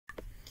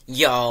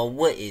Yo,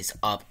 what is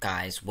up,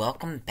 guys?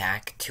 Welcome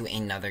back to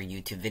another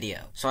YouTube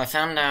video. So I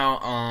found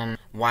out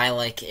why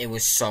it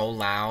was so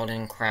loud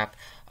and crap.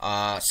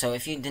 So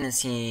if you didn't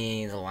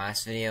see the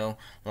last video,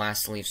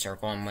 last Leaf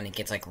Circle, and when it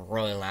gets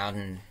really loud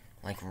and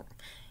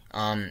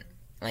in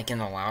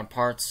the loud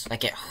parts,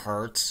 it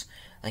hurts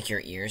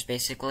your ears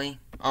basically.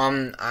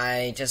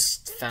 I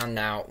just found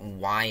out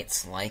why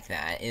it's like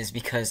that is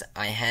because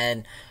I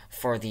had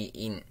for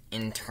the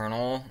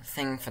internal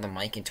thing for the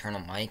mic,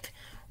 internal mic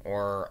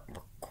or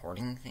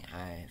recording thing,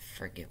 I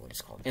forget what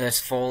it's called. It was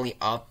fully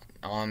up,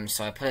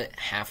 so I put it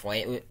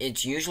halfway.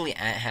 It's usually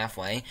at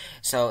halfway,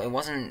 so it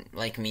wasn't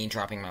like me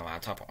dropping my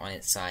laptop on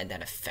its side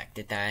that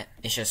affected that.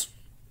 It's just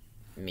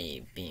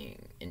me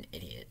being an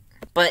idiot.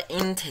 But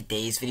in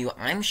today's video,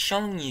 I'm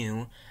showing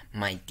you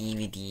my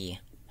DVD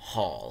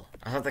haul.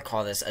 I thought to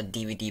call this a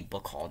DVD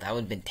book haul. That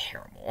would have been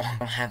terrible. I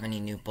don't have any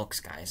new books,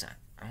 guys.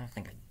 I don't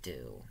think I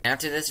do.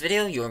 After this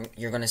video,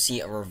 you're gonna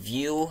see a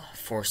review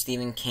for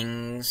Stephen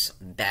King's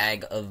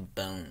Bag of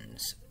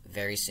Bones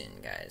very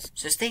soon, guys.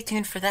 So stay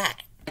tuned for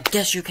that. I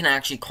guess you can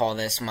actually call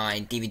this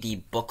my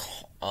DVD book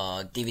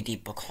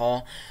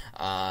haul,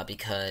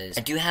 because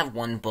I do have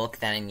one book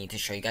that I need to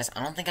show you guys.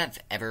 I don't think I've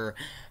ever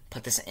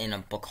put this in a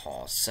book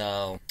haul,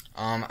 so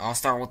I'll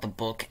start with the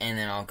book and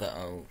then I'll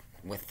go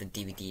with the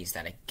DVDs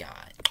that I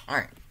got.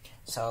 Alright,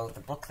 so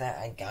the book that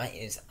I got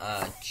is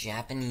a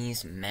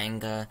Japanese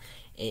manga.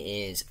 It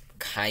is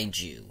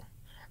Kaiju,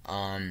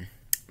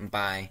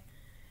 by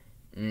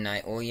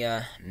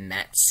Naoya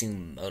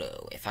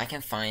Matsumoto. If I can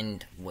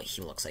find what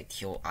he looks like,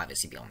 he'll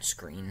obviously be on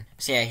screen.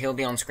 So yeah, he'll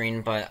be on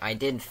screen, but I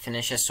did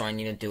finish this, so I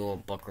need to do a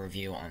book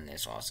review on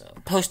this also.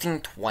 Posting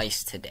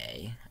twice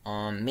today,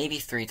 maybe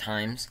 3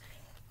 times,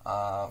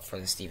 for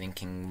the Stephen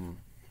King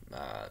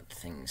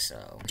thing,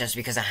 so just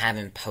because I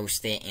haven't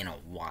posted in a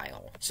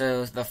while.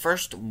 So the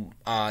first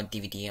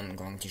DVD I'm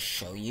going to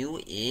show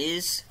you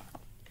is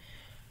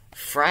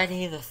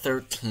Friday the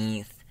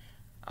 13th,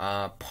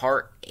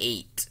 Part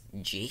 8,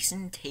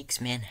 Jason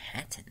Takes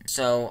Manhattan.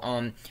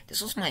 So,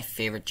 this was my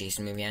favorite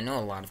Jason movie. I know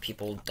a lot of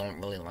people don't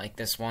really like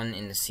this one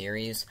in the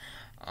series,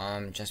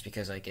 just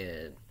because,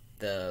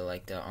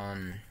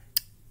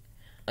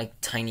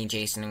 Tiny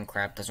Jason and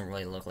crap doesn't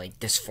really look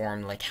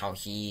disformed like how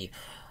he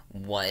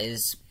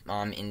was,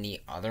 in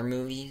the other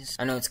movies.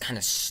 I know it's kind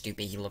of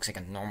stupid. He looks like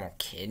a normal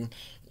kid,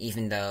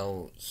 even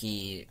though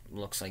he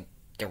looks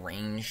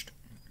deranged,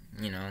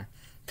 you know?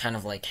 Kind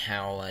of like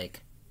how,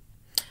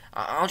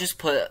 I'll just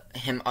put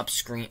him on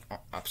screen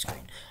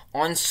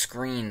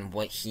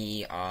what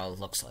he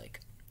looks like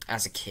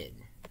as a kid.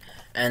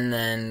 And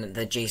then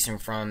the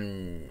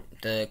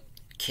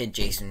kid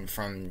Jason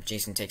from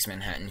Jason Takes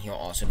Manhattan, he'll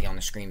also be on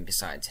the screen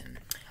besides him.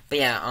 But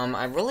yeah,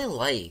 I really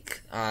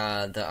like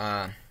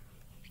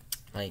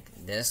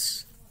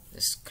this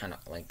kind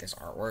of this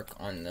artwork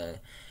on the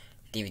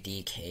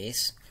DVD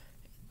case.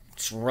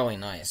 It's really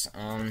nice.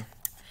 And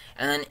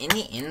then in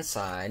the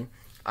inside,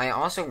 I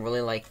also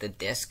really like the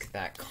disc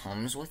that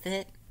comes with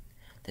it.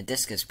 The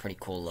disc is pretty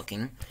cool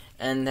looking.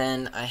 And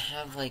then I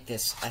have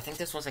this, I think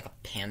this was a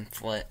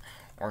pamphlet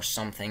or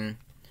something,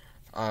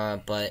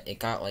 but it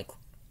got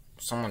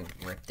someone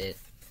ripped it.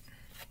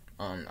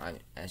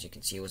 As you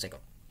can see, it was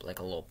like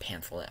a little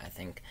pamphlet, I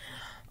think.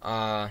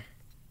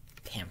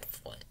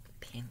 Pamphlet.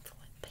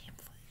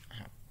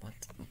 What?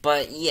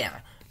 But yeah,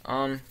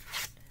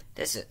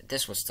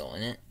 this was still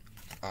in it.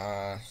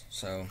 Yeah.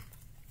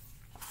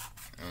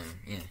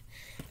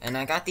 And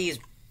I got these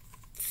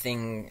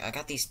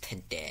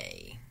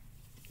today,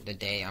 the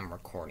day I'm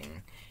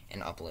recording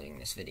and uploading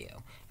this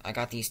video. I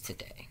got these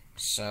today,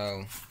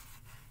 so,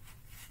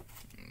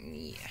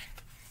 yeah.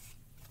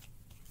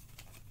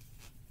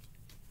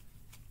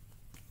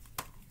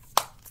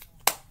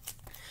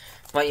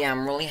 But yeah,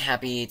 I'm really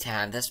happy to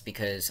have this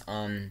because,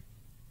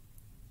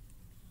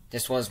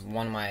 this was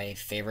one of my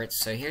favorites.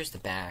 So here's the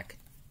back.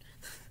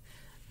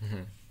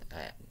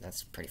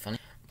 That's pretty funny.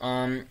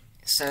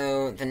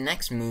 So, the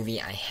next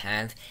movie I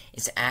have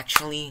is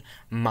actually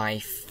my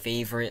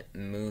favorite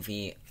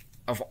movie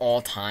of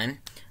all time.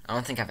 I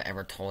don't think I've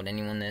ever told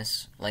anyone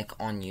this,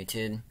 on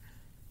YouTube.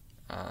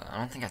 I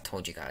don't think I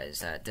told you guys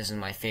that this is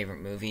my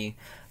favorite movie,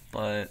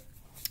 but,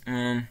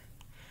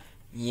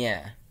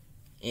 yeah.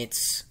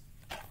 It's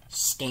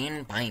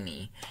Stand By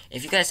Me.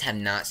 If you guys have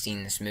not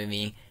seen this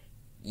movie,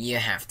 you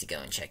have to go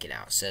and check it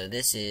out. So,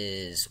 this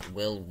is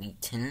Wil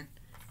Wheaton.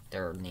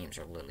 Their names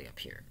are literally up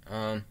here.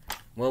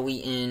 Wil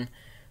Wheaton,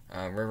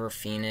 River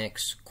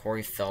Phoenix,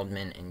 Corey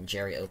Feldman, and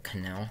Jerry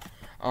O'Connell.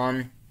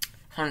 Fun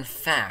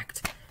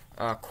fact,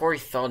 Corey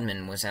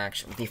Feldman was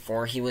actually,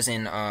 before he was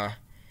in,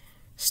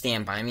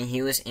 Stand By Me,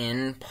 he was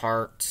in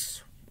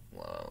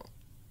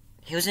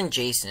he was in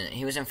Jason,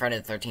 he was in Friday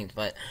the 13th,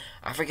 but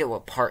I forget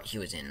what part he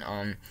was in.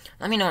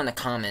 Let me know in the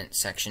comment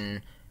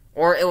section,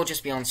 or it will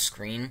just be on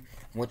screen,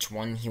 which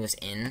one he was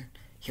in.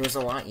 He was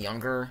a lot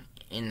younger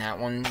in that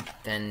one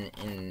than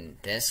in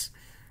this,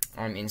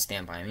 in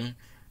Stand By Me.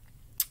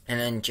 And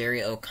then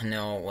Jerry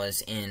O'Connell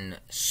was in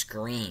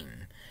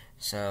Scream.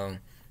 So,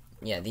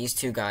 yeah, these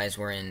two guys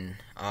were in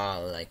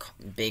like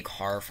big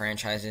horror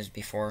franchises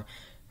before.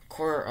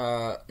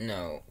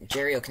 No,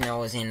 Jerry O'Connell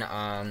was in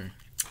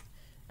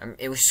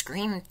it was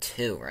Scream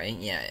 2, right?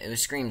 Yeah, it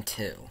was Scream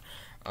 2.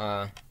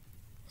 And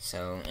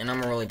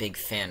I'm a really big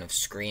fan of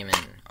Scream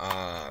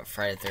and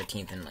Friday the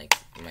 13th and like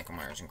Michael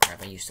Myers and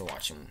crap. I used to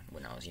watch them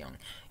when I was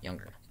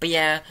younger. But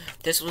yeah,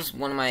 this was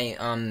one of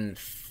my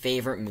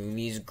favorite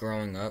movies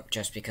growing up,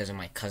 just because of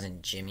my cousin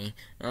Jimmy.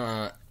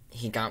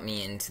 He got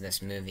me into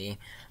this movie.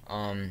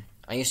 I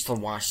used to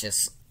watch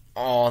this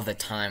all the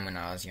time when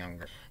I was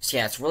younger. So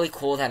yeah, it's really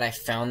cool that I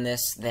found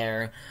this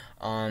there.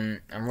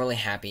 I'm really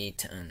happy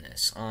to own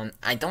this.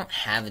 I don't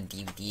have a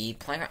DVD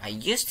player. I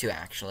used to,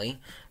 actually.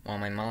 Well,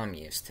 my mom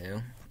used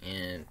to,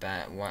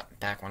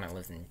 back when I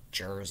lived in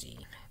Jersey.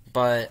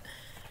 But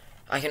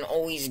I can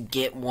always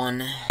get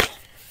one.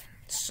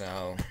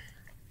 So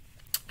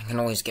I can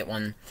always get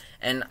one,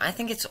 and I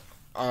think it's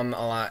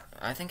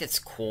I think it's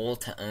cool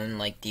to own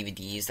like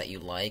DVDs that you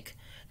like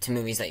to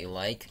movies that you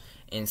like,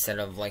 instead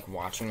of like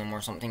watching them or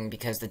something,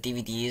 because the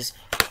DVDs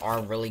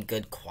are really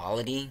good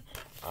quality.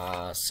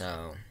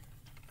 So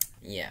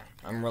yeah,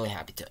 I'm really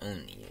happy to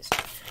own these.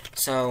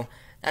 So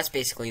that's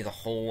basically the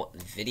whole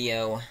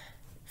video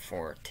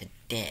for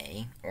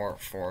today, or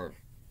for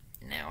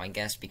now, I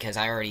guess, because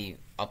I already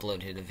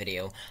uploaded a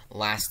video,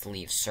 Last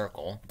Leave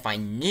Circle. If I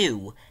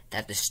knew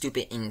that the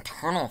stupid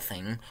internal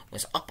thing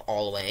was up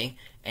all the way,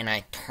 and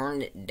I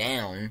turned it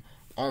down,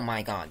 oh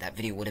my god, that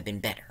video would have been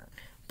better.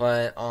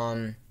 But,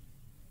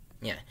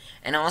 yeah.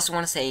 And I also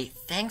want to say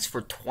thanks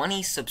for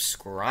 20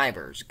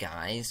 subscribers,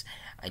 guys.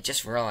 I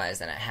just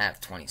realized that I have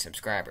 20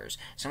 subscribers,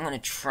 so I'm going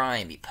to try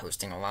and be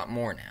posting a lot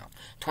more now.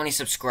 20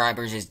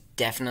 subscribers is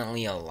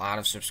definitely a lot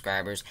of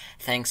subscribers.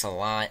 Thanks a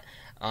lot.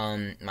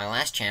 My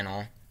last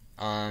channel,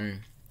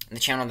 the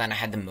channel that I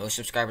had the most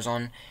subscribers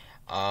on,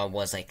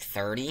 was like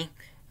 30,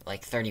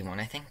 like 31,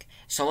 I think.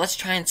 So let's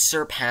try and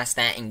surpass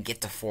that and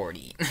get to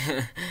 40.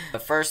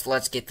 But first,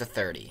 let's get to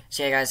 30.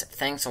 So yeah, guys,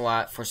 thanks a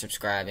lot for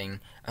subscribing.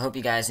 I hope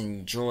you guys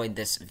enjoyed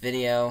this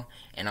video,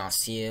 and I'll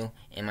see you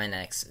in my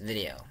next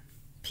video.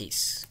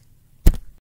 Peace.